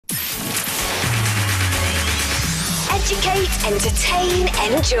Educate, entertain,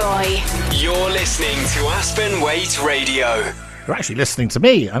 enjoy. You're listening to Aspen Waite Radio. You're actually listening to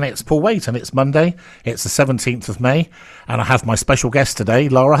me, and it's Paul Waite, and it's Monday. It's the 17th of May, and I have my special guest today,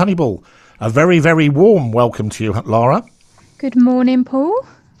 Lara Honeybul. A very, very warm welcome to you, Lara. Good morning, Paul.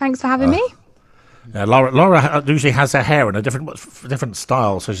 Thanks for having me. Lara usually has her hair in a different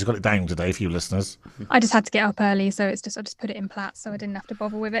style, so she's got it down today for you listeners. I just had to get up early, so I just put it in plaits, so I didn't have to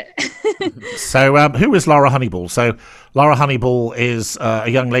bother with it. So who is Lara Honeybul? So Lara Honeybul is a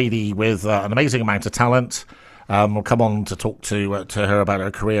young lady with an amazing amount of talent. We'll come on to talk to her about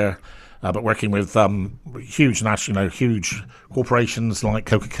her career, but working with huge corporations like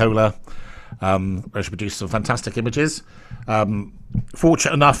Coca-Cola, where she produced some fantastic images.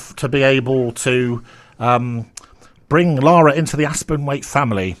 Fortunate enough to be able to bring Lara into the Aspen Waite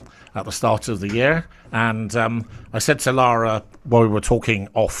family at the start of the year, and I said to Lara while we were talking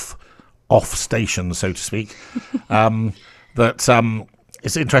off station, so to speak, that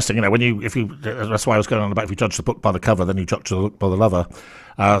it's interesting, that's why I was going on about if you judge the book by the cover, then you judge the book by the lover.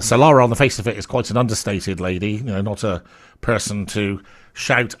 So Lara, on the face of it, is quite an understated lady, not a person to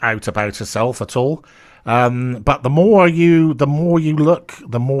shout out about herself at all. But the more you look,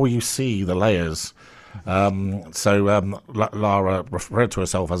 the more you see the layers. Lara referred to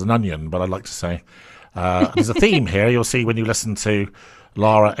herself as an onion, but I'd like to say there's a theme here. You'll see when you listen to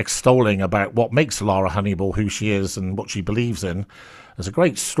Lara extolling about what makes Lara Honeybul who she is and what she believes in. There's a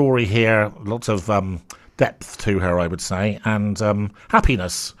great story here, lots of depth to her, I would say, and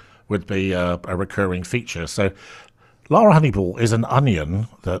happiness would be a recurring feature. So Lara Honeybul is an onion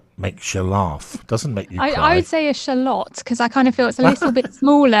that makes you laugh, doesn't make you cry. I would say a shallot, because I kind of feel it's a little bit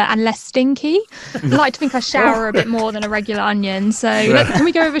smaller and less stinky. I like to think I shower a bit more than a regular onion, so can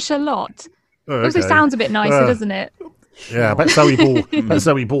we go with a shallot? It also sounds a bit nicer, doesn't it? Yeah, I bet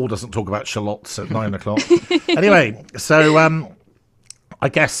Zoe Ball doesn't talk about shallots at 9 o'clock. Anyway, so I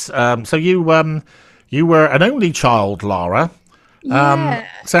guess so you were an only child, Lara. Yeah.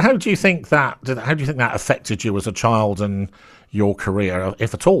 So how do you think that affected you as a child and your career,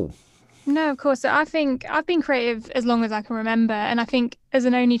 if at all? No, of course. So I think I've been creative as long as I can remember, and I think as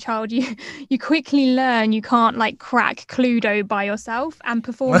an only child, you quickly learn you can't crack Cluedo by yourself, and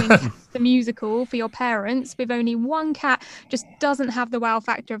performing the musical for your parents with only one cat just doesn't have the wow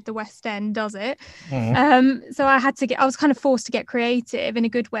factor of the West End, does it? So I was kind of forced to get creative in a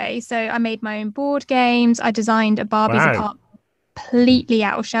good way. So I made my own board games. I designed a Barbie's apartment completely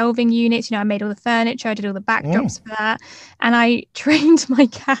out of shelving units. I made all the furniture, I did all the backdrops for that, and I trained my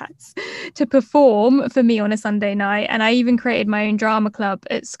cats to perform for me on a Sunday night. And I even created my own drama club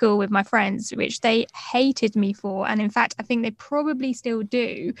at school with my friends, which they hated me for, and in fact I think they probably still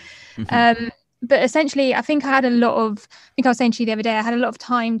do. But essentially, I think I was saying to you the other day, I had a lot of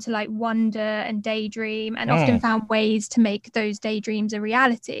time to wonder and daydream, and often found ways to make those daydreams a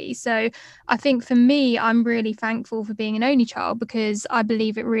reality. So I think for me, I'm really thankful for being an only child, because I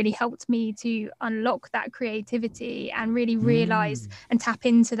believe it really helped me to unlock that creativity and really realize and tap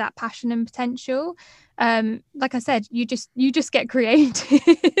into that passion and potential. Like I said, you just get creative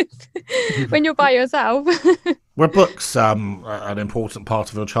when you're by yourself. Were books an important part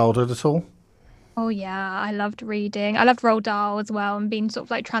of your childhood at all? Oh yeah, I loved reading. I loved Roald Dahl as well, and being sort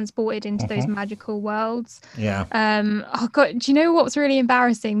of transported into those magical worlds. Yeah. Oh God, do you know what's really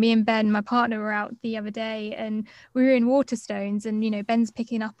embarrassing? Me and Ben, my partner, were out the other day, and we were in Waterstones, and Ben's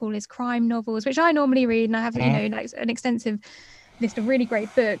picking up all his crime novels, which I normally read, and I have an extensive list of really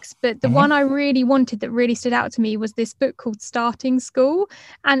great books, but the one I really wanted that really stood out to me was this book called Starting School.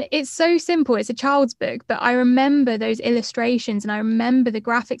 And it's so simple, it's a child's book, but I remember those illustrations and I remember the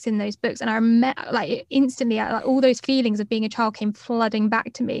graphics in those books, and I remember instantly all those feelings of being a child came flooding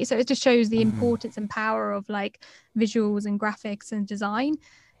back to me. So it just shows the importance and power of visuals and graphics and design.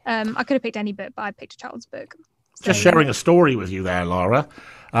 I could have picked any book, but I picked a child's book. Just sharing a story with you there, Lara.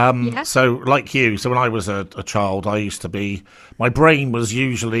 So like you, so when I was a child, my brain was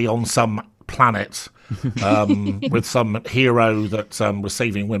usually on some planet with some hero that was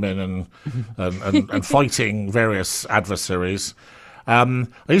saving women and fighting various adversaries. I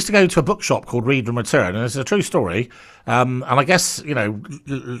used to go to a bookshop called Read and Return, and it's a true story. And I guess, going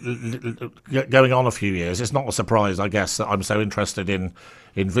on a few years, it's not a surprise, I guess, that I'm so interested in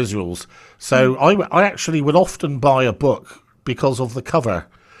visuals. So I actually would often buy a book because of the cover,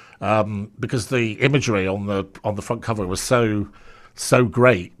 because the imagery on the front cover was so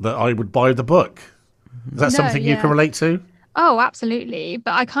great that I would buy the book. Is that something you can relate to? Oh, absolutely.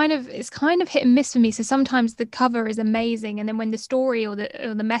 But it's kind of hit and miss for me. So sometimes the cover is amazing, and then when the story or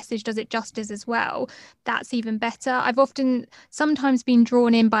the message does it justice as well, that's even better. I've often sometimes been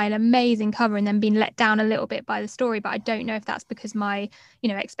drawn in by an amazing cover and then been let down a little bit by the story, but I don't know if that's because my,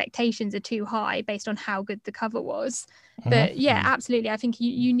 expectations are too high based on how good the cover was. But yeah, absolutely. I think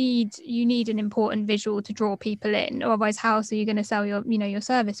you need an important visual to draw people in. Otherwise, how else are you going to sell your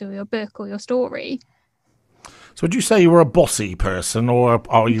service or your book or your story? So would you say you were a bossy person, or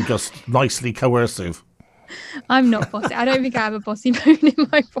are you just nicely coercive? I'm not bossy. I don't think I have a bossy bone in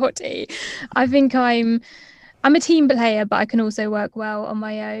my body. I think I'm a team player, but I can also work well on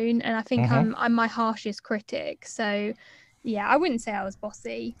my own. And I think I'm my harshest critic. So yeah, I wouldn't say I was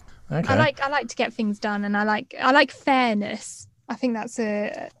bossy. Okay. I like to get things done, and I like fairness. I think that's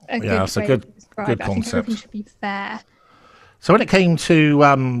a good way to describe good it. I think concept. everything should be fair. So when it came to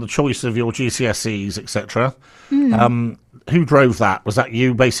the choice of your GCSEs, etc., who drove that? Was that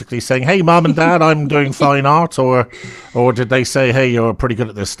you basically saying, "Hey, mum and dad, I'm doing fine art," or did they say, "Hey, you're pretty good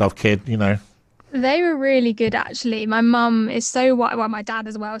at this stuff, kid"? They were really good, actually. My mum is so wise, well, my dad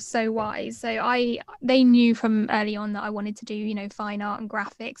as well, is so wise. So they knew from early on that I wanted to do, fine art and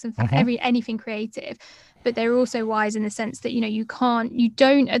graphics and anything creative. But they're also wise in the sense that,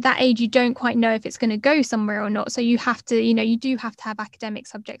 at that age, you don't quite know if it's going to go somewhere or not. So you have to, you do have to have academic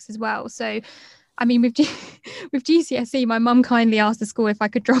subjects as well. So I mean, with GCSE, my mum kindly asked the school if I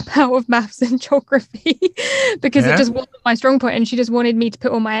could drop out of maths and geography because it just wasn't my strong point, and she just wanted me to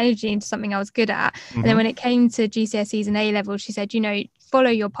put all my energy into something I was good at. And then when it came to GCSEs and A levels, she said, follow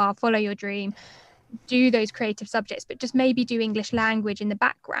your path, follow your dream, do those creative subjects, but just maybe do English language in the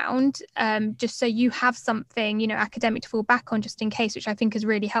background, just so you have something, academic to fall back on just in case, which I think has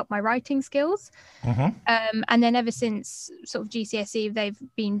really helped my writing skills. And then ever since sort of GCSE, they've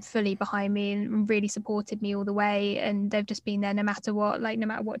been fully behind me and really supported me all the way. And they've just been there no matter what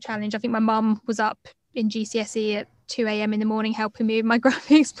challenge. I think my mum was up in GCSE at 2 a.m. in the morning helping me with my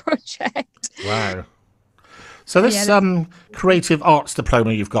graphics project. Wow. So this creative arts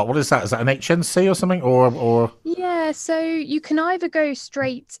diploma you've got, what is that? Is that an HNC or something, or? Yeah, so you can either go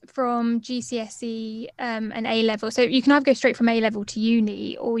straight from GCSE and A level. So you can either go straight from A level to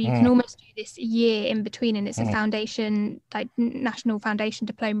uni, or you can almost do this year in between, and it's a foundation, like national foundation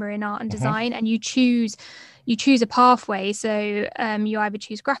diploma in art and design, and you choose a pathway. So you either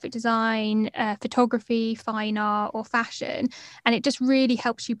choose graphic design, photography, fine art, or fashion. And it just really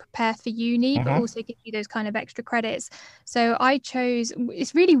helps you prepare for uni, but also gives you those kind of extra credits. So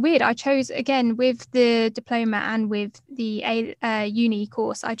it's really weird. I chose, again, with the diploma and with the uni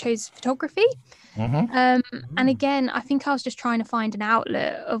course, I chose photography. And again, I think I was just trying to find an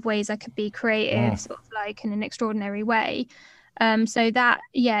outlet of ways I could be creative, sort of like in an extraordinary way. So that,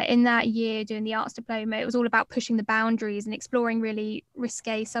 in that year doing the arts diploma, it was all about pushing the boundaries and exploring really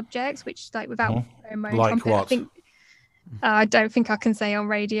risque subjects, which, like, without like what? I don't think I can say on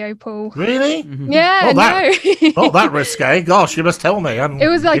radio, Paul. Really? Yeah, not that risque. Gosh, you must tell me. It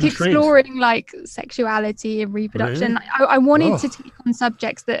was like exploring like sexuality and reproduction. Really? I wanted to take on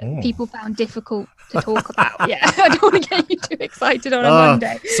subjects that people found difficult to talk about. Yeah, I don't want to get you too excited on a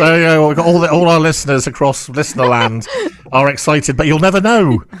Monday. So we've got all our listeners across listener land are excited, but you'll never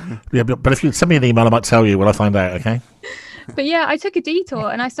know. Yeah, but if you send me an email, I might tell you when I find out. Okay. But yeah, I took a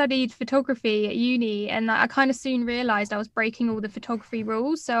detour and I studied photography at uni, and I kind of soon realized I was breaking all the photography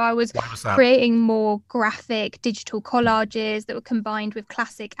rules. So I was creating more graphic digital collages that were combined with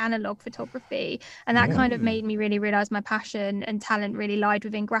classic analog photography. And that kind of made me really realize my passion and talent really lied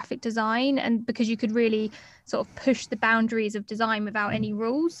within graphic design, and because you could really sort of push the boundaries of design without any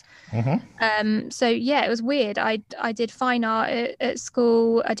rules. So yeah, it was weird. I did fine art at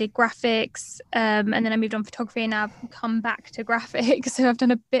school, I did graphics, and then I moved on photography, and now I've come back to graphics. So I've done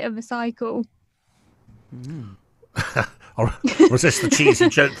a bit of a cycle. I'll resist the cheesy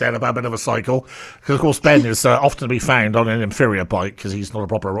joke then about a bit of a cycle, because of course Ben is often to be found on an inferior bike because he's not a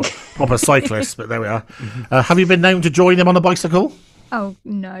proper cyclist. But there we are. Have you been known to join him on a bicycle? Oh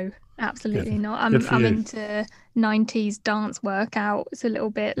no, absolutely not. I'm into 90s dance workout. It's a little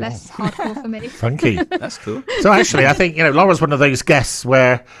bit less hardcore for me. Funky. That's cool. So actually, I think Laura's one of those guests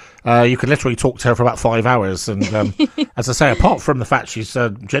where you could literally talk to her for about 5 hours, and as I say, apart from the fact she's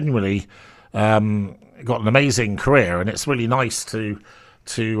genuinely got an amazing career, and it's really nice to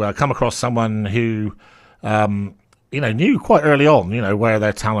come across someone who knew quite early on where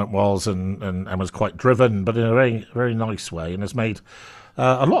their talent was, and was quite driven, but in a very, very nice way, and has made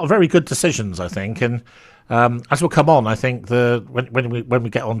a lot of very good decisions, I think. And as we'll come on, I think when we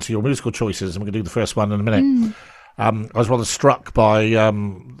get on to your musical choices, and we're going to do the first one in a minute, I was rather struck by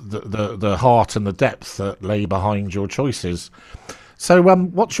the heart and the depth that lay behind your choices. So,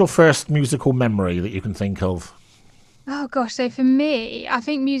 what's your first musical memory that you can think of? Oh gosh, so for me, I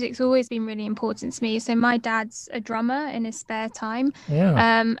think music's always been really important to me. So my dad's a drummer in his spare time.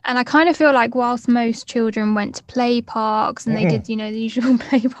 Yeah. And I kind of feel like whilst most children went to play parks and they did, the usual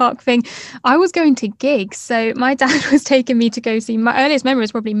play park thing, I was going to gigs. So my dad was taking me to go see, my earliest memory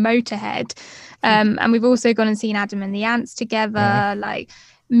was probably Motorhead. And we've also gone and seen Adam and the Ants together. Like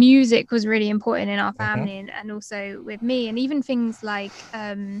music was really important in our family and also with me. And even things like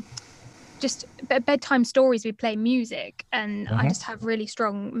just bedtime stories, we play music, and I just have really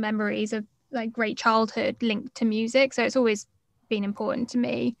strong memories of like great childhood linked to music, so it's always been important to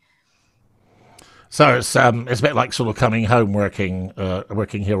me. So it's a bit like sort of coming home, working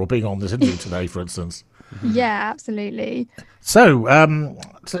here, or being on this interview today, for instance. Yeah, absolutely. So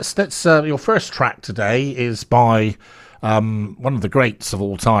let's your first track today is by one of the greats of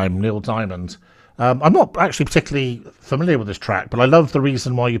all time, Neil Diamond. I'm not actually particularly familiar with this track, but I love the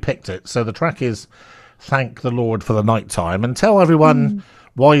reason why you picked it. So the track is Thank the Lord for the Nighttime. And tell everyone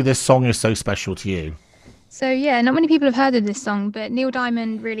why this song is so special to you. So yeah, not many people have heard of this song, but Neil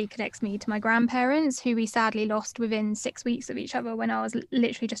Diamond really connects me to my grandparents, who we sadly lost within 6 weeks of each other when I was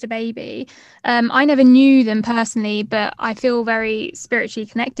literally just a baby. I never knew them personally, but I feel very spiritually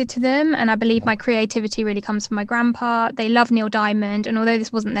connected to them, and I believe my creativity really comes from my grandpa. They love Neil Diamond, and although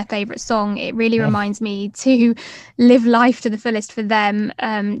this wasn't their favourite song, it really reminds me to live life to the fullest for them,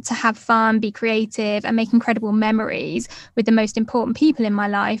 to have fun, be creative, and make incredible memories with the most important people in my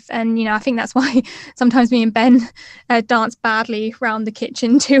life. And I think that's why sometimes me and Ben dance badly around the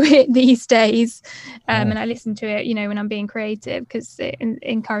kitchen to it these days, and I listen to it when I'm being creative, because it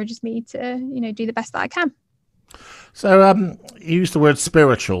encourages me to do the best that I can. So you used the word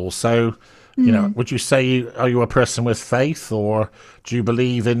spiritual, so would you say are you a person with faith, or do you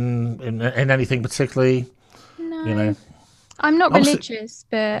believe in anything particularly? No. I'm not religious,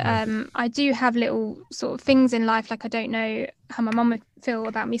 but I do have little sort of things in life. Like, I don't know how my mum would feel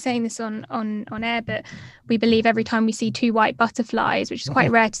about me saying this on air, but we believe every time we see two white butterflies, which is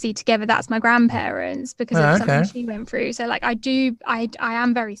quite rare to see together, that's my grandparents, because of something she went through. So like, I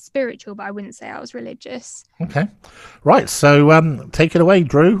am very spiritual, but I wouldn't say I was religious. Okay. Right. So take it away,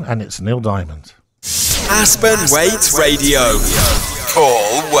 Drew, and it's Neil Diamond. Aspen Waite Radio.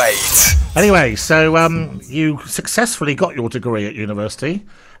 Call Waite. Anyway, so you successfully got your degree at university,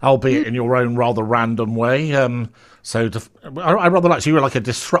 albeit in your own rather random way. I rather like you were like a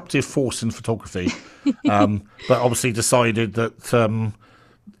disruptive force in photography, but obviously decided that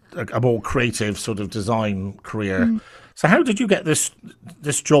a more creative sort of design career. So how did you get this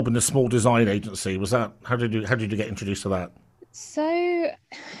job in a small design agency? How did you get introduced to that? So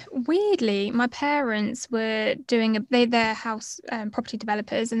weirdly, my parents were doing they're house property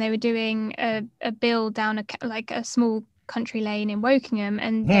developers, and they were doing a build down a small country lane in Wokingham,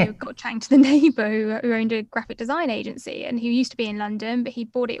 and they got chatting to the neighbour who owned a graphic design agency, and who used to be in London, but he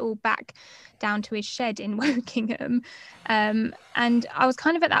brought it all back down to his shed in Wokingham. And I was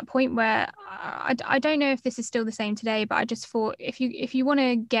kind of at that point where I don't know if this is still the same today, but I just thought if you want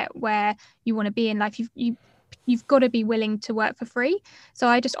to get where you want to be in life, you've got to be willing to work for free. So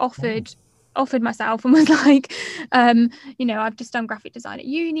I just offered myself and was like, I've just done graphic design at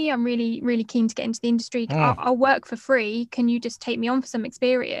uni. I'm really, really keen to get into the industry. I'll work for free. Can you just take me on for some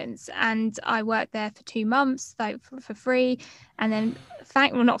experience? And I worked there for 2 months, like for free. And then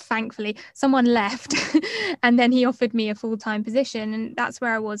not thankfully, someone left and then he offered me a full-time position. And that's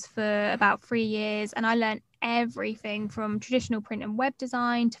where I was for about 3 years. And I learned everything from traditional print and web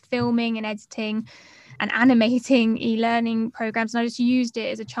design to filming and editing and animating e-learning programs, and I just used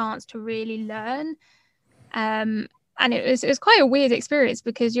it as a chance to really learn. And it was quite a weird experience,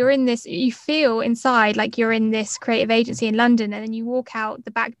 because you feel inside like you're in this creative agency in London, and then you walk out the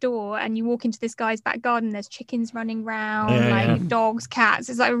back door and you walk into this guy's back garden. There's chickens running around, dogs, cats.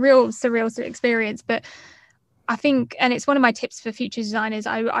 It's like a real surreal experience. But I think, and it's one of my tips for future designers,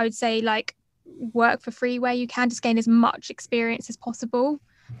 I would say, like, work for free where you can, to gain as much experience as possible,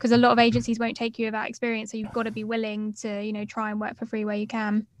 because a lot of agencies won't take you without experience, so you've got to be willing to try and work for free where you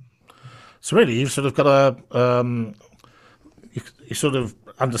can. So really, you've sort of got you sort of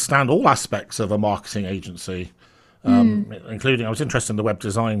understand all aspects of a marketing agency, including, I was interested in the web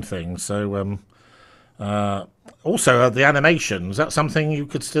design thing, so also the animation, is that something you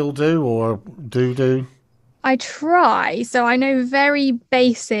could still do or do? I try. So I know very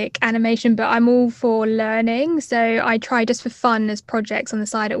basic animation, but I'm all for learning. So I try just for fun as projects on the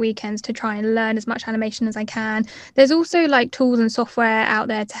side at weekends to try and learn as much animation as I can. There's also like tools and software out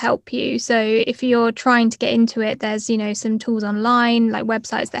there to help you. So if you're trying to get into it, there's, some tools online, like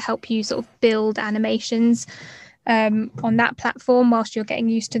websites that help you sort of build animations on that platform whilst you're getting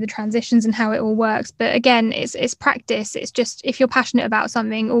used to the transitions and how it all works. But again, it's practice. It's just, if you're passionate about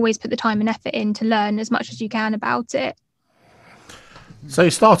something, always put the time and effort in to learn as much as you can about it. So you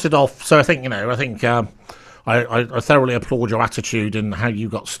started off. So I think I thoroughly applaud your attitude and how you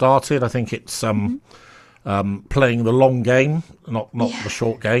got started. I think it's playing the long game, not the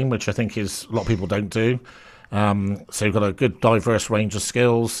short game, which I think is a lot of people don't do. So you've got a good diverse range of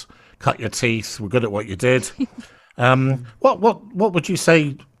skills. Cut your teeth. We're good at what you did. What would you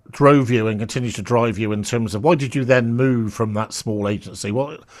say drove you and continues to drive you in terms of why did you then move from that small agency?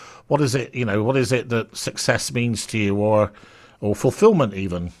 What is it? What is it that success means to you, or fulfillment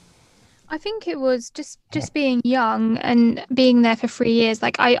even? I think it was just being young and being there for 3 years.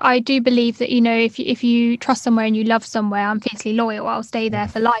 Like I do believe that, if you trust somewhere and you love somewhere, I'm fiercely loyal. I'll stay there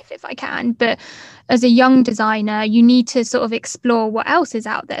for life if I can. But as a young designer, you need to sort of explore what else is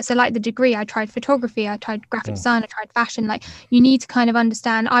out there. So like the degree, I tried photography, I tried graphic design, I tried fashion. Like you need to kind of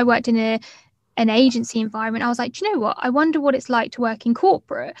understand. I worked in an agency environment. I was like, do you know what? I wonder what it's like to work in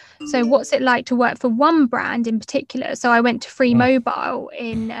corporate. So what's it like to work for one brand in particular? So I went to Free Mobile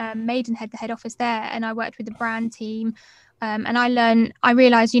in Maidenhead, the head office there, and I worked with the brand team. And I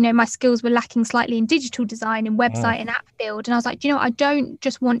realized, my skills were lacking slightly in digital design and website and app build. And I was like, I don't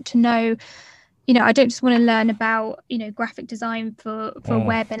just want to know, I don't just want to learn about, graphic design for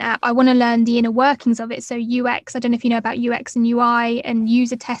web and app. I want to learn the inner workings of it. So UX, I don't know if you know about UX and UI and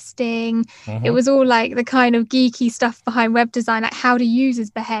user testing. It was all like the kind of geeky stuff behind web design, like how do users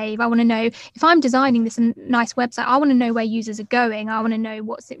behave? I want to know if I'm designing this nice website, I want to know where users are going. I want to know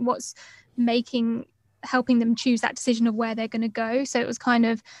what's helping them choose that decision of where they're going to go. So it was kind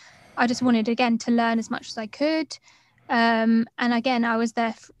of, I just wanted, again, to learn as much as I could. And again, I was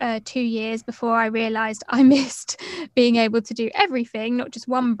there 2 years before I realized I missed being able to do everything, not just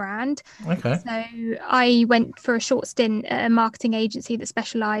one brand. Okay. So I went for a short stint at a marketing agency that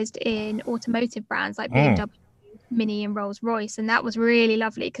specialized in automotive brands like BMW, Mini and Rolls-Royce. And that was really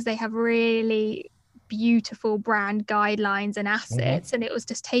lovely because they have really beautiful brand guidelines and assets. And it was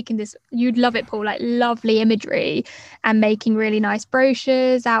just taking this, you'd love it, Paul, like lovely imagery and making really nice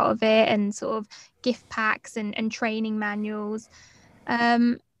brochures out of it and sort of gift packs and training manuals.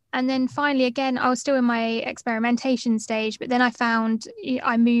 And then finally, again, I was still in my experimentation stage, but then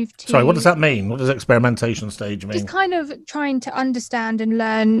I moved to... Sorry, what does that mean? What does experimentation stage mean? Just kind of trying to understand and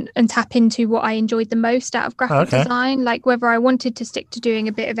learn and tap into what I enjoyed the most out of graphic design, like whether I wanted to stick to doing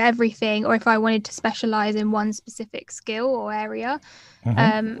a bit of everything or if I wanted to specialize in one specific skill or area.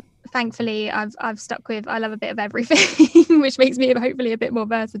 Thankfully, I've stuck with, I love a bit of everything, which makes me hopefully a bit more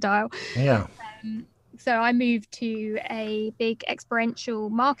versatile. Yeah. So I moved to a big experiential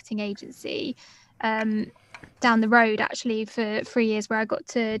marketing agency down the road, actually, for 3 years, where I got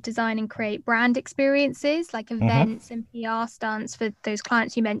to design and create brand experiences like events and PR stunts for those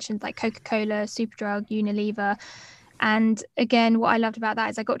clients you mentioned, like Coca-Cola, Superdrug, Unilever. And again, what I loved about that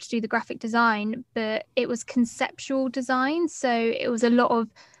is I got to do the graphic design, but it was conceptual design. So it was a lot of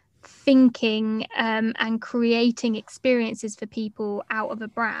thinking and creating experiences for people out of a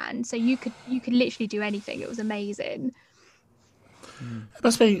brand. So you could literally do anything. It was amazing. It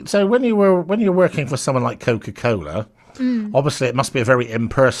must be. So when you're working for someone like Coca-Cola, obviously it must be a very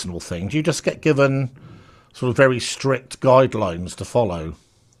impersonal thing. Do you just get given sort of very strict guidelines to follow?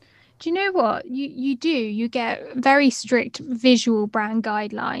 Do you know what? You do. You get very strict visual brand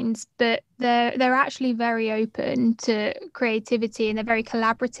guidelines, but they're actually very open to creativity and they're very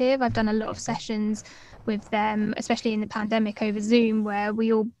collaborative. I've done a lot of sessions with them, especially in the pandemic over Zoom, where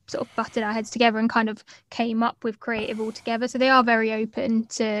we all sort of butted our heads together and kind of came up with creative all together. So they are very open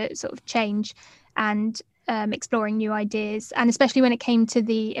to sort of change and exploring new ideas. And especially when it came to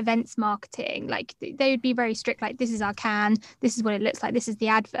the events marketing, like they would be very strict, like this is our can, this is what it looks like, this is the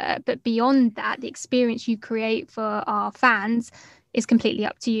advert. But beyond that, the experience you create for our fans is completely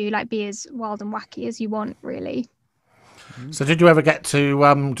up to you. Like be as wild and wacky as you want, really. So did you ever get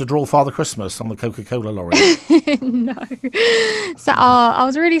to draw Father Christmas on the Coca-Cola lorry? No. So I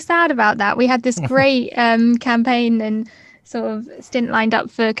was really sad about that. We had this great campaign and sort of stint lined up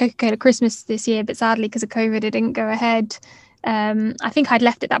for Coca-Cola Christmas this year, but sadly because of COVID it didn't go ahead. I think I'd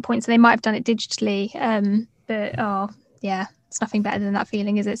left at that point, so they might have done it digitally, but it's nothing better than that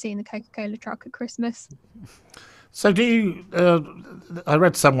feeling, is it, seeing the Coca-Cola truck at Christmas? So do you? I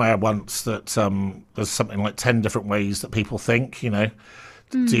read somewhere once that there's something like 10 different ways that people think. You know,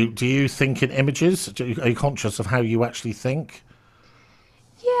 do you think in images? Are you conscious of how you actually think?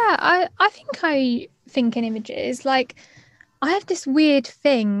 Yeah, I think I think in images. Like, I have this weird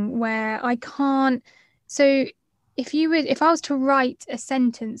thing where I can't. So, if I was to write a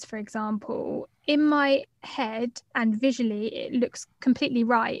sentence, for example, in my head and visually, it looks completely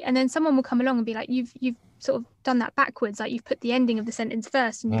right, and then someone will come along and be like, "You've sort of done that backwards. Like, you've put the ending of the sentence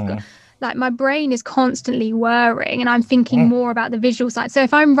first, and you've got." Like, my brain is constantly whirring and I'm thinking more about the visual side. So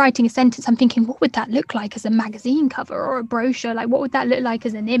if I'm writing a sentence, I'm thinking, what would that look like as a magazine cover or a brochure? Like, what would that look like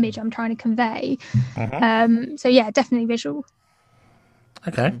as an image I'm trying to convey? So yeah, definitely visual.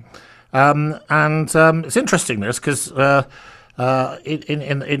 Okay. It's interesting this because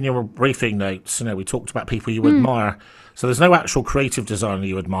in your briefing notes, you know, we talked about people you admire. So there's no actual creative designer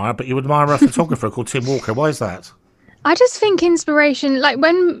you admire, but you admire a photographer called Tim Walker. Why is that? I just think inspiration, like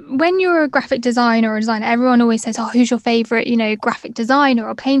when you're a graphic designer or a designer, everyone always says, "Oh, who's your favorite, graphic designer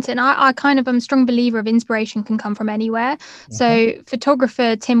or painter?" And I kind of am a strong believer of inspiration can come from anywhere. So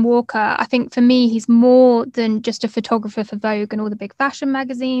photographer Tim Walker, I think for me, he's more than just a photographer for Vogue and all the big fashion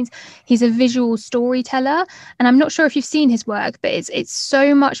magazines. He's a visual storyteller, and I'm not sure if you've seen his work, but it's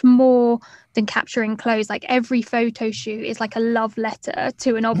so much more than capturing clothes. Like, every photo shoot is like a love letter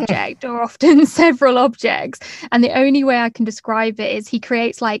to an object or often several objects, and the only way I can describe it is he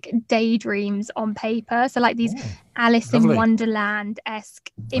creates like daydreams on paper, so like these Alice in Wonderland-esque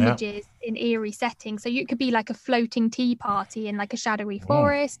images in eerie settings. So it could be like a floating tea party in like a shadowy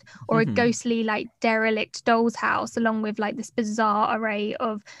forest, or a ghostly like derelict doll's house along with like this bizarre array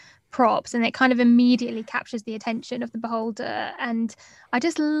of props, and it kind of immediately captures the attention of the beholder. And I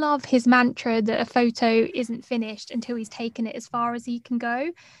just love his mantra that a photo isn't finished until he's taken it as far as he can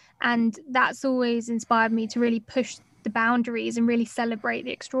go, and that's always inspired me to really push the boundaries and really celebrate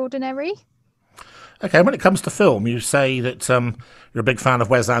the extraordinary. Okay, when it comes to film, you say that you're a big fan of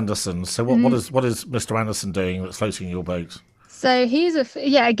Wes Anderson. So what is Mr. Anderson doing that's floating your boat? So he's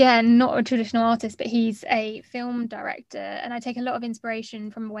again, not a traditional artist, but he's a film director, and I take a lot of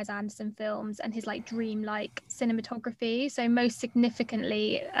inspiration from Wes Anderson films and his like dreamlike cinematography. So most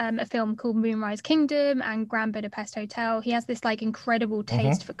significantly, a film called Moonrise Kingdom and Grand Budapest Hotel. He has this like incredible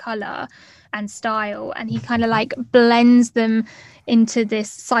taste for color and style, and he kind of like blends them into this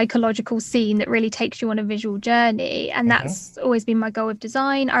psychological scene that really takes you on a visual journey. And that's always been my goal with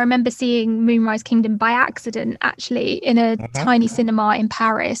design. I remember seeing Moonrise Kingdom by accident, actually, in a tiny cinema in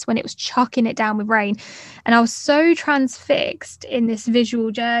Paris when it was chucking it down with rain. And I was so transfixed in this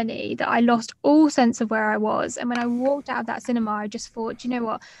visual journey that I lost all sense of where I was. And when I walked out of that cinema, I just thought, do you know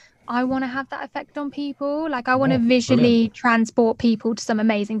what? I want to have that effect on people. Like, I want to visually transport people to some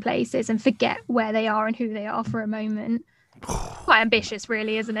amazing places and forget where they are and who they are for a moment. Quite ambitious,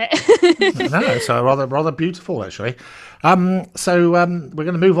 really, isn't it? No, it's rather beautiful, actually. So we're going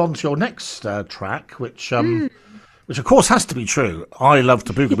to move on to your next track, which of course has to be true. I love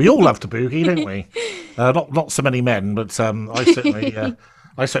to boogie. We all love to boogie, don't we? Not so many men, but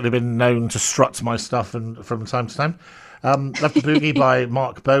I certainly been known to strut my stuff from time to time. Love to Boogie by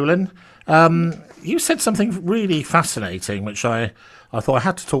Mark Bolan. You said something really fascinating, which I thought I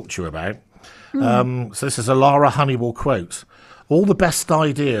had to talk to you about. So this is a Lara Honeybul quote. "All the best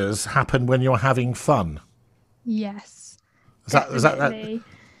ideas happen when you're having fun." Yes. That's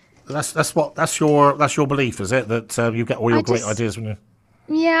your belief, is it? That you get all your great ideas when you...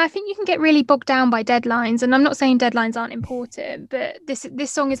 Yeah, I think you can get really bogged down by deadlines, and I'm not saying deadlines aren't important, but this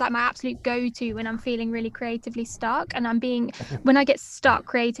song is like my absolute go-to when I'm feeling really creatively stuck. And when I get stuck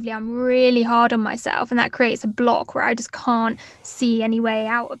creatively, I'm really hard on myself, and that creates a block where I just can't see any way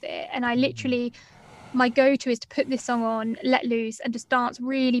out of it. And I literally, my go-to is to put this song on, let loose, and just dance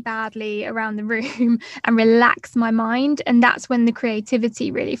really badly around the room and relax my mind. And that's when the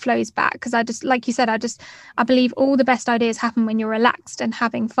creativity really flows back, because I just, like you said, I believe all the best ideas happen when you're relaxed and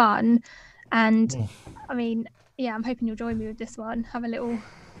having fun. And I mean, yeah, I'm hoping you'll join me with this one. Have a little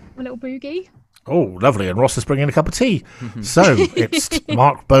boogie. Oh, lovely. And Ross is bringing a cup of tea. So it's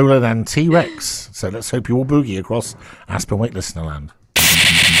Mark Bolan and T-Rex. So let's hope you all boogie across Aspen Waite Listenerland.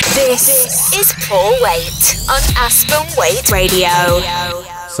 This is Paul Waite on Aspen Waite Radio.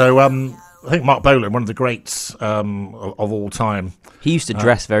 So I think Mark Bolan, one of the greats of all time. He used to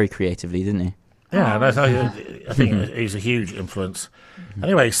dress very creatively, didn't he? Yeah, I think he's a huge influence.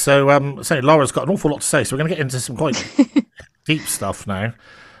 Anyway, so Lara's got an awful lot to say, so we're going to get into some quite deep stuff now.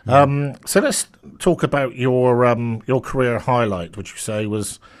 So let's talk about your career highlight, which you say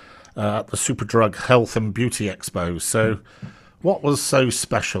was at the Superdrug Health and Beauty Expo. So what was so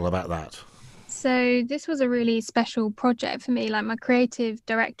special about that? So this was a really special project for me. Like my creative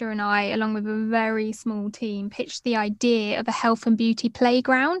director and I, along with a very small team, pitched the idea of a health and beauty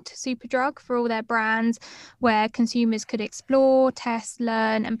playground to Superdrug for all their brands, where consumers could explore, test,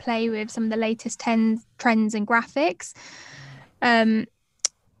 learn, and play with some of the latest trends and graphics.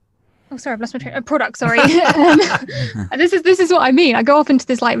 Oh, sorry, I've lost my train of product. Sorry. This is what I mean. I go off into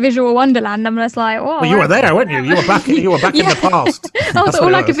this like visual wonderland. I'm just like, oh. Well, you were there, weren't you? You were back. You were back in the past.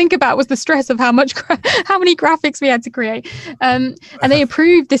 All I could think about was the stress of how many graphics we had to create. And they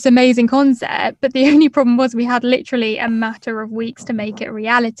approved this amazing concept, but the only problem was we had literally a matter of weeks to make it a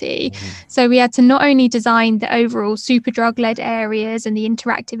reality. So we had to not only design the overall Superdrug-led areas and the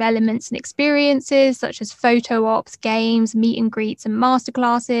interactive elements and experiences, such as photo ops, games, meet and greets, and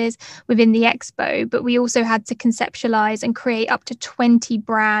masterclasses within the expo, but we also had to conceptualize and create up to 20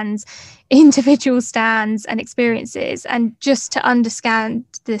 brands, individual stands and experiences. And just to understand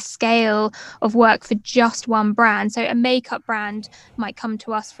the scale of work for just one brand, so a makeup brand might come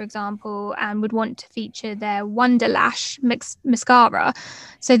to us, for example, and would want to feature their Wonderlash mascara.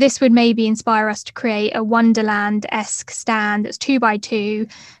 So this would maybe inspire us to create a Wonderland-esque stand that's 2x2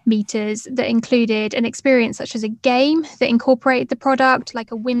 meters that included an experience such as a game that incorporated the product,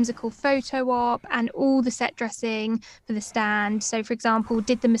 like a whimsical photo op, and all the set dressing for the stand. So for example,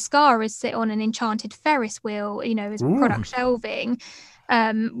 did the mascaras sit on an enchanted Ferris wheel, as product shelving?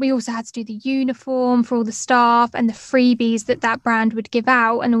 We also had to do the uniform for all the staff and the freebies that brand would give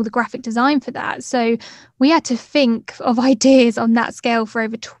out and all the graphic design for that. So we had to think of ideas on that scale for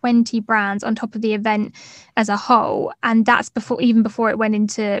over 20 brands on top of the event as a whole. And that's before it went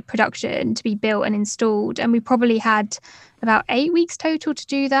into production to be built and installed. And we probably had about 8 weeks total to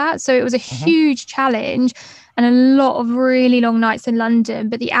do that. So it was a huge challenge and a lot of really long nights in London,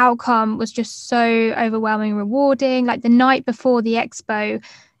 but the outcome was just so overwhelming, rewarding. Like the night before the expo,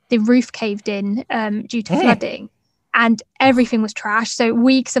 the roof caved in due to flooding and everything was trashed. So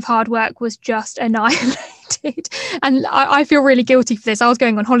weeks of hard work was just annihilated. And I feel really guilty for this. I was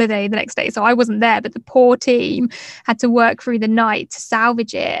going on holiday the next day, so I wasn't there, but the poor team had to work through the night to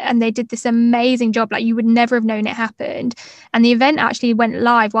salvage it. And they did this amazing job. Like you would never have known it happened. And the event actually went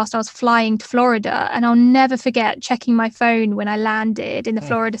live whilst I was flying to Florida. And I'll never forget checking my phone when I landed in the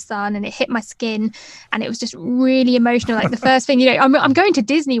Florida sun and it hit my skin. And it was just really emotional. Like the first thing, I'm going to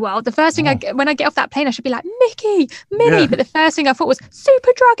Disney World. The first thing when I get off that plane, I should be like, Mickey, Minnie. Yeah. But the first thing I thought was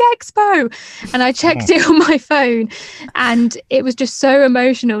Superdrug Expo. And I checked it on my phone, and it was just so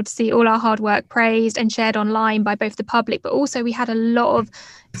emotional to see all our hard work praised and shared online by both the public, but also we had a lot of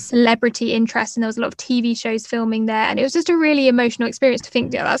celebrity interest and there was a lot of TV shows filming there, and it was just a really emotional experience to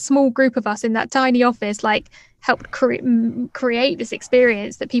think that small group of us in that tiny office helped create this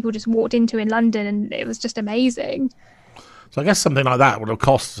experience that people just walked into in London, and it was just amazing. So I guess something like that would have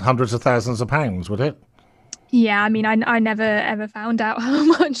cost hundreds of thousands of pounds, would it? Yeah, I mean, I never ever found out how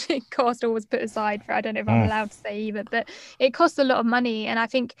much it cost or was put aside for. I don't know if I'm allowed to say either, but it costs a lot of money. And I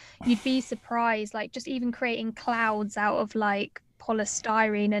think you'd be surprised, like just even creating clouds out of like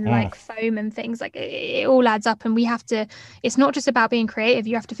polystyrene and like foam and things, like it all adds up. And it's not just about being creative.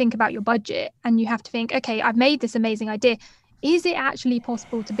 You have to think about your budget and you have to think, okay, I've made this amazing idea. Is it actually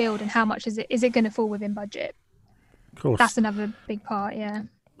possible to build, and how much is it going to fall within budget? Of course. That's another big part, yeah.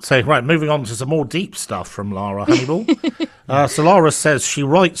 So, right, moving on to some more deep stuff from Lara Honeybul. So Lara says she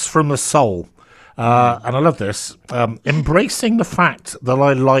writes from the soul. And I love this. Embracing the fact that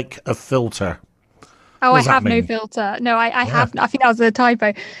I like a filter. Oh, I have no filter. No, I have. I think that was a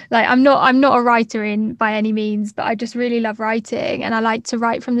typo. Like, I'm not a writer by any means, but I just really love writing, and I like to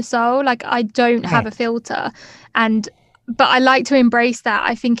write from the soul. Like, I don't have a filter, but I like to embrace that.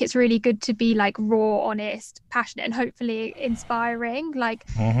 I think it's really good to be like raw, honest, passionate, and hopefully inspiring. Like,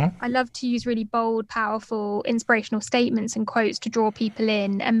 I love to use really bold, powerful, inspirational statements and quotes to draw people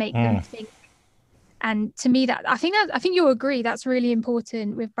in and make them think. And to me, I think you'll agree that's really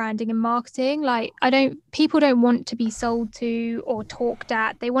important with branding and marketing. Like, people don't want to be sold to or talked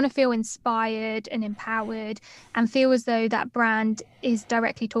at. They want to feel inspired and empowered and feel as though that brand is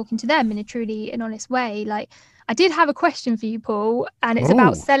directly talking to them in a truly and honest way. Like, I did have a question for you, Paul, and it's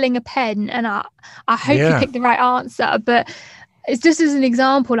about selling a pen. And I hope you picked the right answer, but it's just as an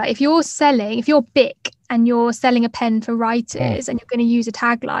example, like if you're Bic and you're selling a pen for writers and you're going to use a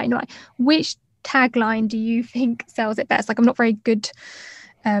tagline, like which tagline do you think sells it best? Like, I'm not very good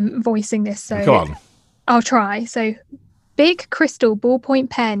voicing this, so go on. I'll try. So, Bic crystal ballpoint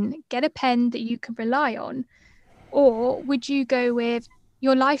pen, get a pen that you can rely on. Or would you go with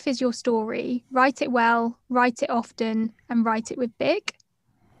your life is your story, write it well, write it often, and write it with Bic?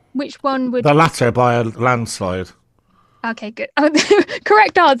 Which one would... The latter by a landslide. Okay, good.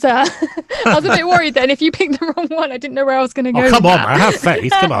 Correct answer. I was a bit worried then. If you picked the wrong one, I didn't know where I was going to go. Oh, come on, I have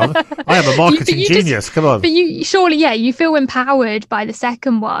faith. Come on. I am a marketing genius. Come on. But you surely, you feel empowered by the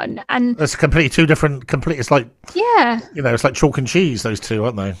second one. And it's completely two different, it's like, it's like chalk and cheese, those two,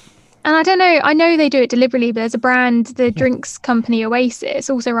 aren't they? And I don't know, I know they do it deliberately, but there's a brand, the drinks company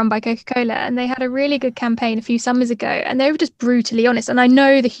Oasis, also run by Coca-Cola, and they had a really good campaign a few summers ago, and they were just brutally honest. And I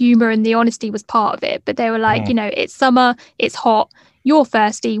know the humour and the honesty was part of it, but they were like, it's summer, it's hot, you're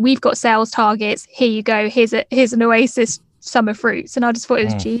thirsty, we've got sales targets, here you go, here's an Oasis summer fruits. And I just thought it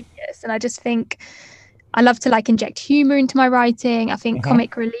was genius. And I just think I love to inject humor into my writing. I think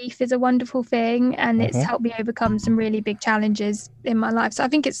comic relief is a wonderful thing, and it's helped me overcome some really big challenges in my life. So I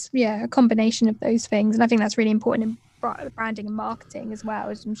think it's a combination of those things, and I think that's really important in branding and marketing as well,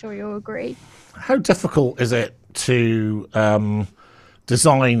 as I'm sure you'll agree. How difficult is it to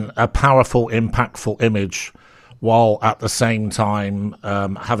design a powerful, impactful image while at the same time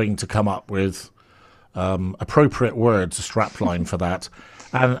having to come up with appropriate words, a strapline for that?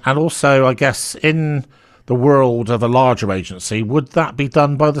 And also, I guess, in the world of a larger agency, would that be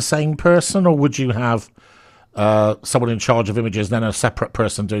done by the same person, or would you have someone in charge of images, then a separate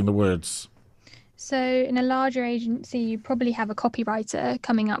person doing the words? So in a larger agency, you probably have a copywriter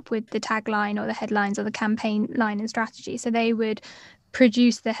coming up with the tagline or the headlines or the campaign line and strategy. So they would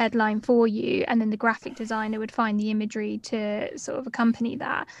produce the headline for you, and then the graphic designer would find the imagery to sort of accompany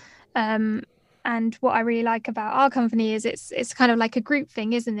that. And what I really like about our company is it's kind of like a group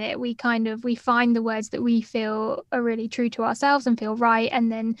thing, isn't it? We find the words that we feel are really true to ourselves and feel right,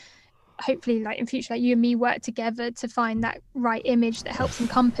 and then hopefully in future, you and me work together to find that right image that helps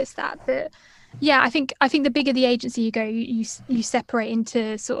encompass that. But I think the bigger the agency you go, you separate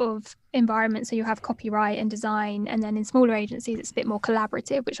into sort of environments. So you have copyright and design, and then in smaller agencies it's a bit more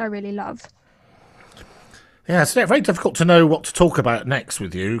collaborative, which I really love. Yeah, it's very difficult to know what to talk about next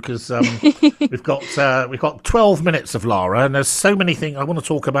with you, because we've got 12 minutes of Lara, and there's so many things I want to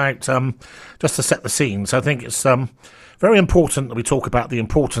talk about just to set the scene. So I think it's very important that we talk about the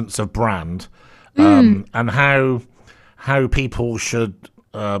importance of brand and how people should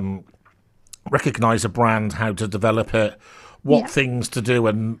recognise a brand, how to develop it, what things to do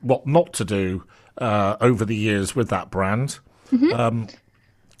and what not to do over the years with that brand.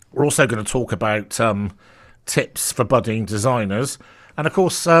 We're also going to talk about tips for budding designers, and of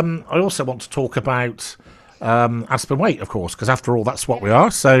course I also want to talk about Aspen Waite, of course, because after all that's what we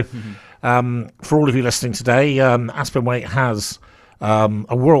are. So for all of you listening today, Aspen Waite has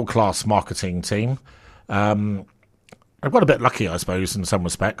a world-class marketing team. I've got a bit lucky, I suppose, in some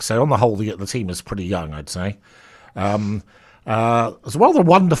respects. So on the whole, the team is pretty young, I'd say. As well, the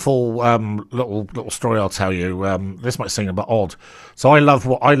wonderful little story I'll tell you. This might seem a bit odd. So I love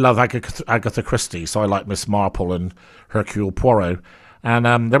Agatha Christie. So I like Miss Marple and Hercule Poirot.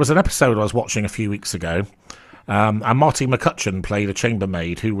 And there was an episode I was watching a few weeks ago, and Marty McCutcheon played a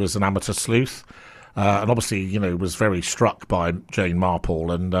chambermaid who was an amateur sleuth, and obviously was very struck by Jane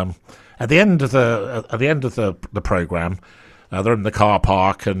Marple. And at the end of the program, they're in the car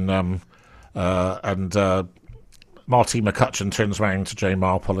park, and Marty McCutcheon turns around to Jane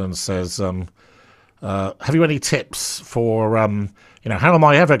Marple and says, have you any tips for, how am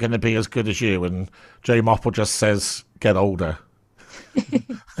I ever going to be as good as you? And Jane Marple just says, get older.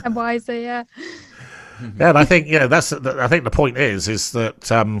 And wiser, yeah. Yeah, and I think, I think the point is that,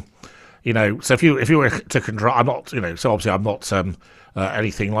 so if you were to control, I'm not, so obviously I'm not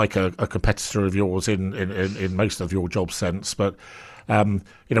anything like a competitor of yours in most of your job sense, but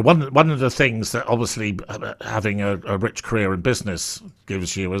one of the things that obviously having a rich career in business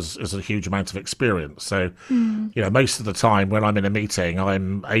gives you is a huge amount of experience. So, most of the time when I'm in a meeting,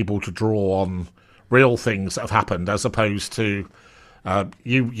 I'm able to draw on real things that have happened, as opposed to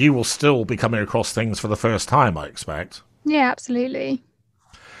you will still be coming across things for the first time, I expect. Yeah, absolutely.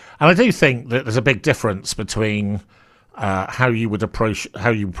 And I do think that there's a big difference between how you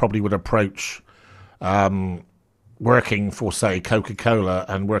probably would approach working for, say, Coca-Cola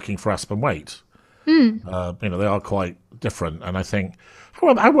and working for Aspen Waite. They are quite different. And I think,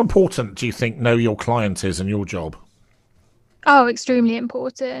 how important do you think know your client is in your job? Oh, extremely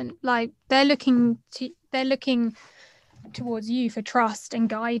important. They're looking towards you for trust and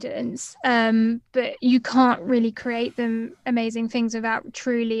guidance, but you can't really create them amazing things without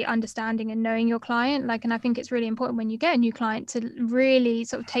truly understanding and knowing your client. And I think it's really important when you get a new client to really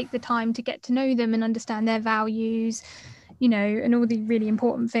sort of take the time to get to know them and understand their values, and all the really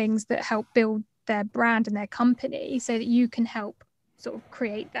important things that help build their brand and their company, so that you can help sort of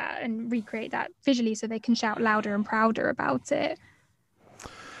create that and recreate that visually, so they can shout louder and prouder about it.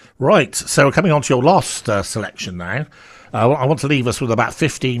 Right, so we're coming on to your last selection now. I want to leave us with about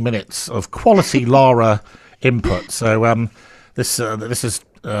 15 minutes of quality Lara input. So this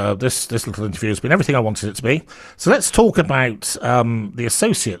little interview has been everything I wanted it to be. So let's talk about The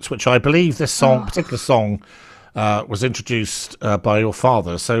Associates, which I believe this particular song was introduced by your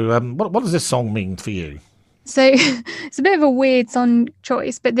father. So what does this song mean for you? So it's a bit of a weird song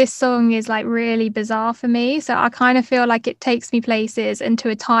choice, but this song is like really bizarre for me. So I kind of feel like it takes me places into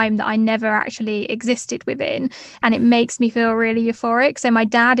a time that I never actually existed within, and it makes me feel really euphoric. So my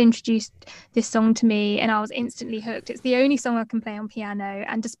dad introduced this song to me and I was instantly hooked. It's the only song I can play on piano.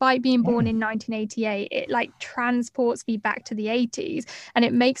 And despite being born in 1988, it like transports me back to the 80s, and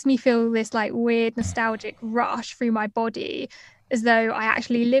it makes me feel this like weird nostalgic rush through my body, as though I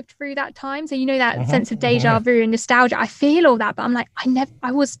actually lived through that time. So, you know, that sense of deja vu and nostalgia, I feel all that, but I'm like,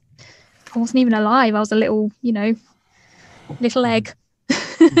 I wasn't even alive. I was a little, little egg.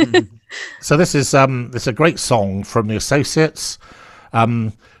 So this is a great song from The Associates.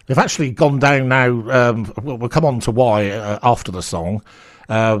 They've actually gone down now. We'll come on to why after the song.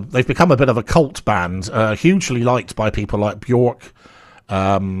 They've become a bit of a cult band, hugely liked by people like Bjork,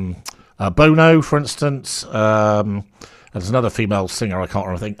 Bono, for instance. There's another female singer I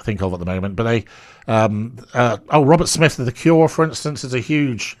can't think of at the moment, but they, Robert Smith of The Cure, for instance, is a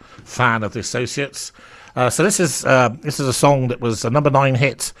huge fan of The Associates. So this is a song that was a number 9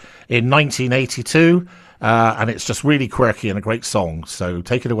 hit in 1982, and it's just really quirky and a great song. So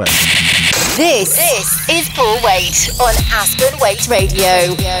take it away. This is Paul Waite on Aspen Waite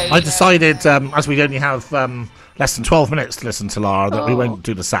Radio. I decided, as we only have less than 12 minutes to listen to Lara, that we won't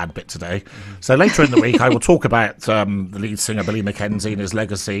do the sad bit today. So later in the week, I will talk about the lead singer, Billy Mackenzie, and his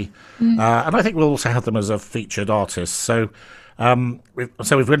legacy. And I think we'll also have them as a featured artist. So we've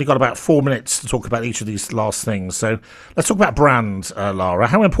only got about 4 minutes to talk about each of these last things. So let's talk about brand, Lara.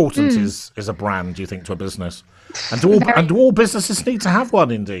 How important is a brand, do you think, to a business? And do all businesses need to have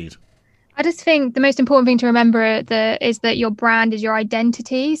one, indeed? I just think the most important thing to remember is that your brand is your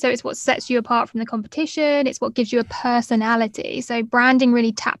identity. So it's what sets you apart from the competition. It's what gives you a personality. So branding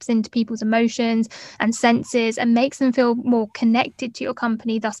really taps into people's emotions and senses and makes them feel more connected to your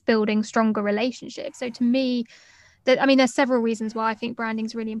company, thus building stronger relationships. So to me, there's several reasons why I think branding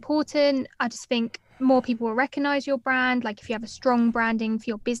is really important. I just think more people will recognize your brand. Like if you have a strong branding for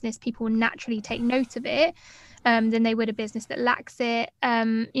your business, people will naturally take note of it. Than they would a business that lacks it.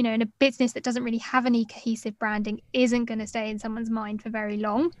 And a business that doesn't really have any cohesive branding isn't going to stay in someone's mind for very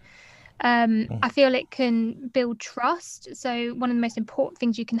long. I feel it can build trust. So one of the most important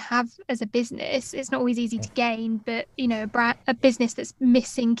things you can have as a business, it's not always easy to gain, but a business that's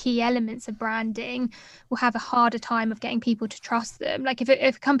missing key elements of branding will have a harder time of getting people to trust them. Like if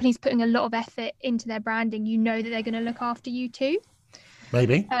a company's putting a lot of effort into their branding, you know that they're going to look after you too.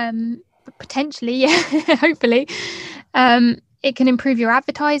 Maybe. Potentially, yeah, hopefully. It can improve your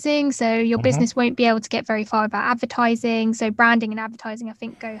advertising, so your business won't be able to get very far about advertising. So branding and advertising, I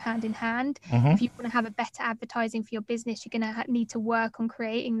think, go hand in hand. If you want to have a better advertising for your business, you're going to need to work on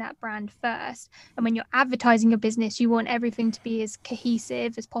creating that brand first. And when you're advertising your business, you want everything to be as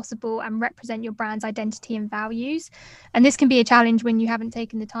cohesive as possible and represent your brand's identity and values. And this can be a challenge when you haven't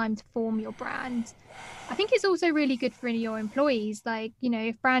taken the time to form your brand. I think it's also really good for your employees. Like,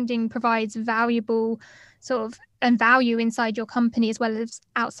 if branding provides valuable sort of and value inside your company as well as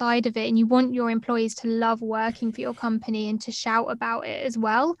outside of it, and you want your employees to love working for your company and to shout about it as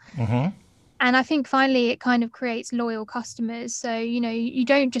well. And I think finally it kind of creates loyal customers. So, you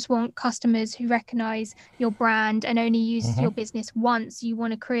don't just want customers who recognize your brand and only use your business once. You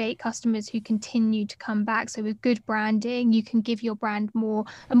want to create customers who continue to come back. So with good branding, you can give your brand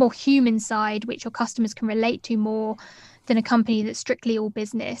a more human side, which your customers can relate to more than a company that's strictly all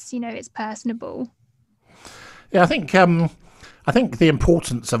business. It's personable. Yeah, I think the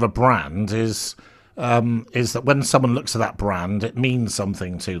importance of a brand is that when someone looks at that brand, it means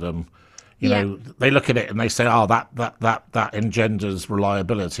something to them. They look at it and they say, "Oh, that engenders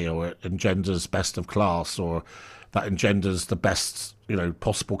reliability, or it engenders best of class, or that engenders the best,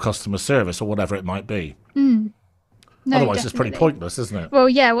 possible customer service, or whatever it might be." No, otherwise, it's pretty pointless, isn't it? Well,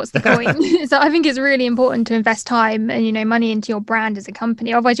 yeah. What's the point? So I think it's really important to invest time and money into your brand as a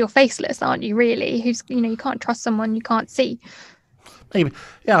company. Otherwise, you're faceless, aren't you? Really, you can't trust someone you can't see. Maybe.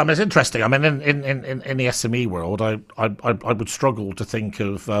 Yeah, it's interesting. In the SME world, I would struggle to think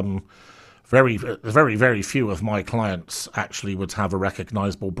of. Very, very, very few of my clients actually would have a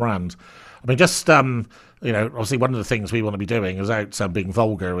recognisable brand. Obviously one of the things we want to be doing without being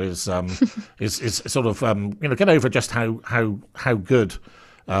vulgar is sort of get over just how good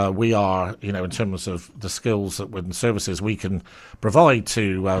we are, in terms of the skills and services we can provide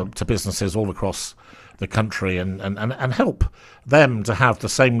to businesses all across the country, and help them to have the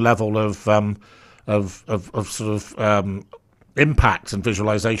same level of impact and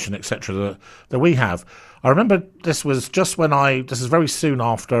visualization, etc., that we have. I remember this was just this is very soon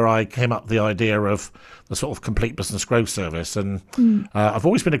after I came up with the idea of the sort of complete business growth service, and I've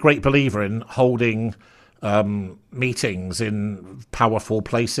always been a great believer in holding meetings in powerful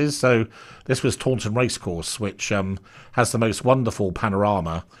places. So this was Taunton Racecourse, which has the most wonderful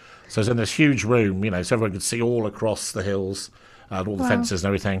panorama. So it's in this huge room, so everyone could see all across the hills, all the fences and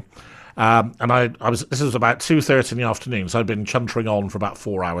everything. And this was about 2:30 in the afternoon, so I'd been chuntering on for about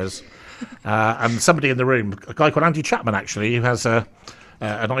 4 hours. And somebody in the room, a guy called Andy Chapman, actually, who has an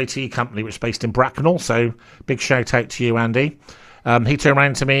IT company which is based in Bracknell. So big shout out to you, Andy. He turned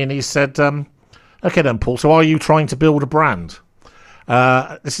around to me and he said, "Okay then, Paul. So are you trying to build a brand?"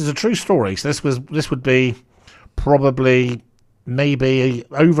 This is a true story. So this would be probably maybe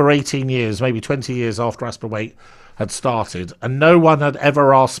over 18 years, maybe 20 years after Aspen Waite had started, and no one had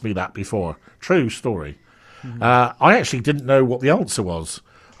ever asked me that before. True story. I actually didn't know what the answer was.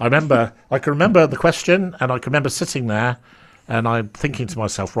 I can remember the question, and I can remember sitting there, and I'm thinking to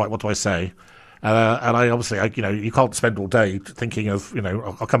myself, right, what do I say? And I obviously, you can't spend all day thinking of,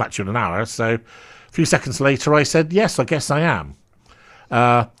 I'll come back to you in an hour. So a few seconds later, I said, yes, I guess I am.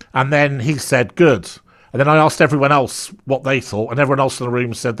 And then he said, good. And then I asked everyone else what they thought, and everyone else in the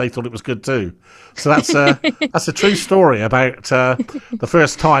room said they thought it was good too. So that's a true story about the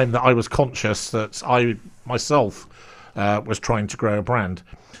first time that I was conscious that I myself was trying to grow a brand.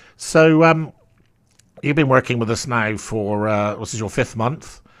 So you've been working with us now for this is your 5th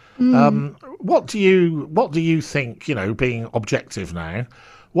month. What do you think? Being objective now,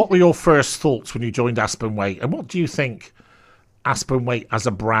 what were your first thoughts when you joined Aspen Waite, and what do you think Aspen Waite as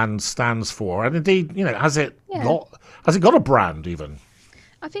a brand stands for? And indeed, has it got a brand even?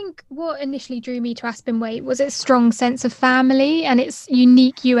 I think what initially drew me to Aspen Waite was its strong sense of family and its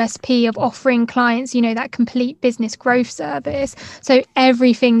unique USP of offering clients, that complete business growth service. So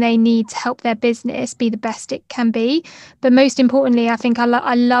everything they need to help their business be the best it can be. But most importantly, I think I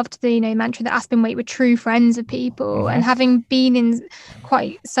loved the, mantra that Aspen Waite were true friends of people. And having been in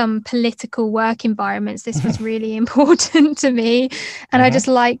quite some political work environments, this was really important to me. And I just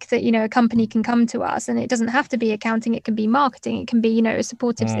like that, a company can come to us, and it doesn't have to be accounting. It can be marketing. It can be, a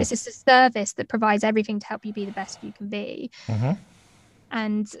support. It's just a service that provides everything to help you be the best you can be.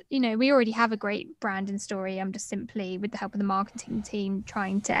 And we already have a great brand and story. I'm just simply, with the help of the marketing team,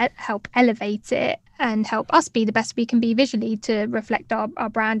 trying to help elevate it and help us be the best we can be visually to reflect our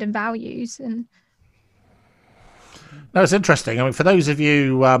brand and values. And no, it's interesting. I mean, for those of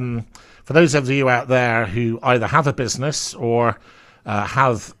you out there who either have a business or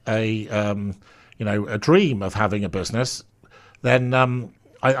have a dream of having a business, then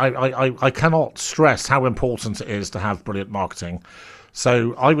I cannot stress how important it is to have brilliant marketing.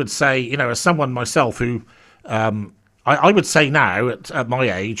 So I would say, as someone myself who, I would say now at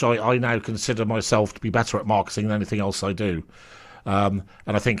my age, I now consider myself to be better at marketing than anything else I do. And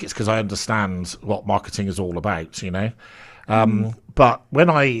I think it's because I understand what marketing is all about, But when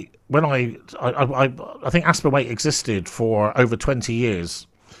I think Aspen Waite existed for over 20 years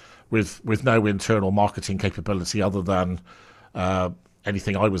with no internal marketing capability other than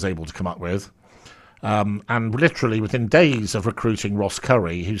anything I was able to come up with. And literally within days of recruiting Ross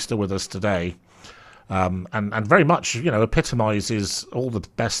Curry, who's still with us today, and very much, epitomises all the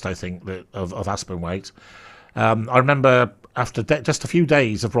best, I think, of Aspen Waite. I remember after just a few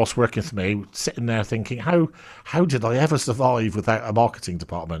days of Ross working for me, sitting there thinking, how did I ever survive without a marketing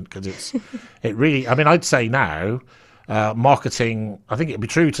department? Because it really, I'd say now, marketing, I think it'd be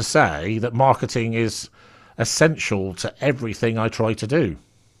true to say that marketing is essential to everything I try to do.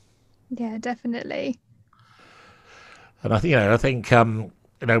 Yeah, definitely. And I think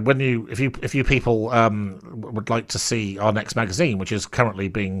if you people would like to see our next magazine, which is currently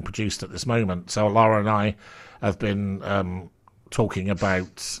being produced at this moment, so Lara and I have been talking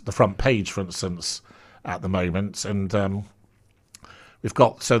about the front page, for instance, at the moment, and we've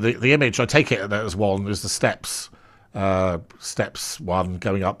got the image. I take it as one is the steps one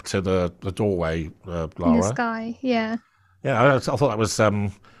going up to the doorway, Lara. In the sky, yeah. Yeah, I thought that was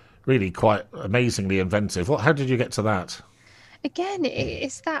really quite amazingly inventive. How did you get to that? Again,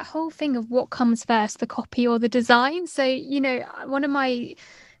 it's that whole thing of what comes first, the copy or the design. So, one of my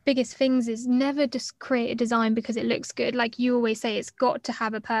biggest things is never just create a design because it looks good. Like you always say, it's got to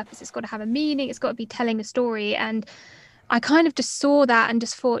have a purpose. It's got to have a meaning. It's got to be telling a story. And I kind of just saw that and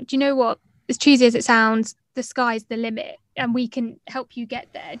just thought, do you know what? As cheesy as it sounds, the sky's the limit and we can help you get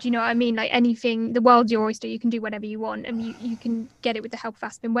there. Do you know what I mean? Like anything, the world's your oyster, you can do whatever you want, and you can get it with the help of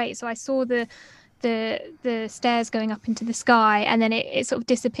Aspen Waite. So I saw the stairs going up into the sky, and then it sort of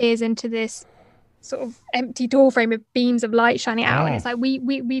disappears into this sort of empty door frame with beams of light shining out, and it's like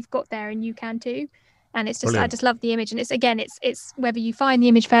we've got there and you can too. And it's just, brilliant. I just love the image. And it's whether you find the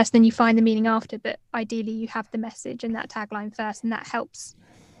image first, then you find the meaning after, but ideally you have the message and that tagline first, and that helps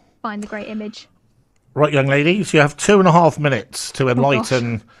find the great image. Right, young ladies, you have 2.5 minutes to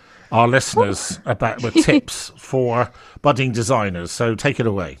enlighten our listeners with tips for budding designers. So take it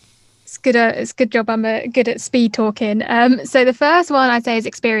away. It's good job I'm good at speed talking. So the first one I'd say is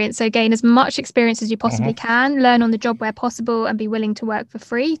experience. So gain as much experience as you possibly can, learn on the job where possible, and be willing to work for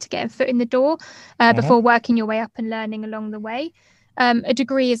free to get a foot in the door before working your way up and learning along the way. A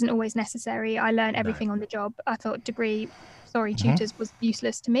degree isn't always necessary. I learned everything on the job. I thought tutors was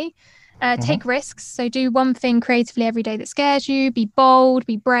useless to me. Take risks. So do one thing creatively every day that scares you. Be bold,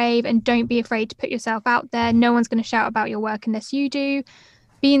 be brave, and don't be afraid to put yourself out there. No one's going to shout about your work unless you do.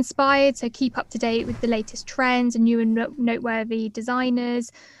 Be inspired, so keep up to date with the latest trends and new and noteworthy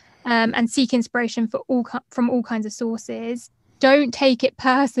designers, and seek inspiration from all kinds of sources. Don't take it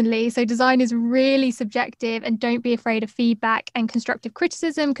personally. So design is really subjective, and don't be afraid of feedback and constructive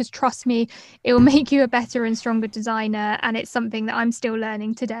criticism, because trust me, it will make you a better and stronger designer. And it's something that I'm still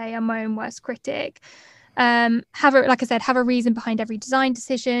learning today. I'm my own worst critic. Have a reason behind every design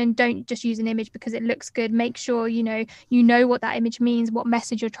decision. Don't just use an image because it looks good. Make sure you know what that image means, what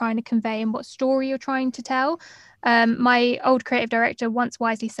message you're trying to convey, and what story you're trying to tell. My old creative director once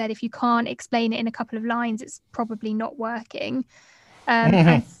wisely said, if you can't explain it in a couple of lines, it's probably not working.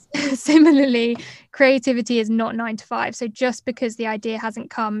 And similarly, creativity is not 9 to 5. So just because the idea hasn't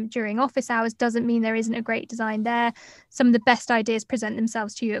come during office hours doesn't mean there isn't a great design there. Some of the best ideas present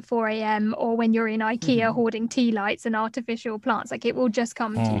themselves to you at 4 a.m. or when you're in IKEA hoarding tea lights and artificial plants. Like, it will just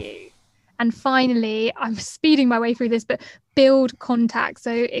come to you. And finally, I'm speeding my way through this, but build contacts.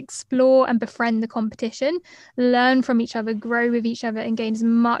 So explore and befriend the competition, learn from each other, grow with each other, and gain as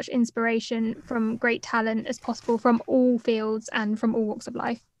much inspiration from great talent as possible from all fields and from all walks of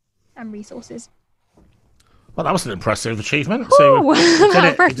life and resources. Well, that was an impressive achievement. So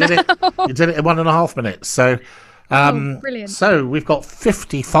you did it in 1.5 minutes. So brilliant. So we've got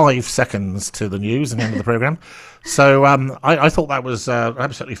 55 seconds to the news and the end of the programme. So I thought that was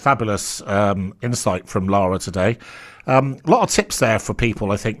absolutely fabulous insight from Lara today. A lot of tips there for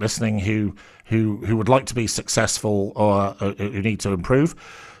people, I think, listening who would like to be successful or who need to improve.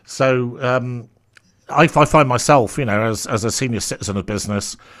 So I find myself, as a senior citizen of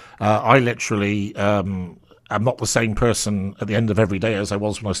business, I literally am not the same person at the end of every day as I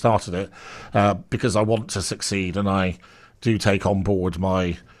was when I started it, because I want to succeed, and I do take on board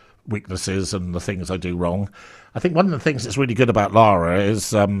my weaknesses and the things I do wrong. I think one of the things that's really good about Lara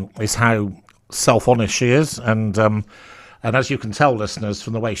is how self-honest she is, and as you can tell, listeners,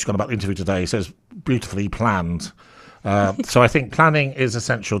 from the way she's gone about the interview today, so it's beautifully planned. So I think planning is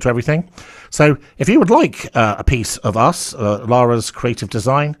essential to everything. So if you would like a piece of us, Lara's creative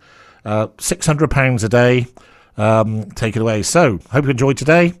design, £600 a day, take it away. So hope you enjoyed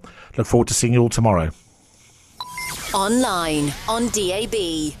today. Look forward to seeing you all tomorrow. Online, on DAB,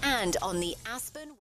 and on the Aspen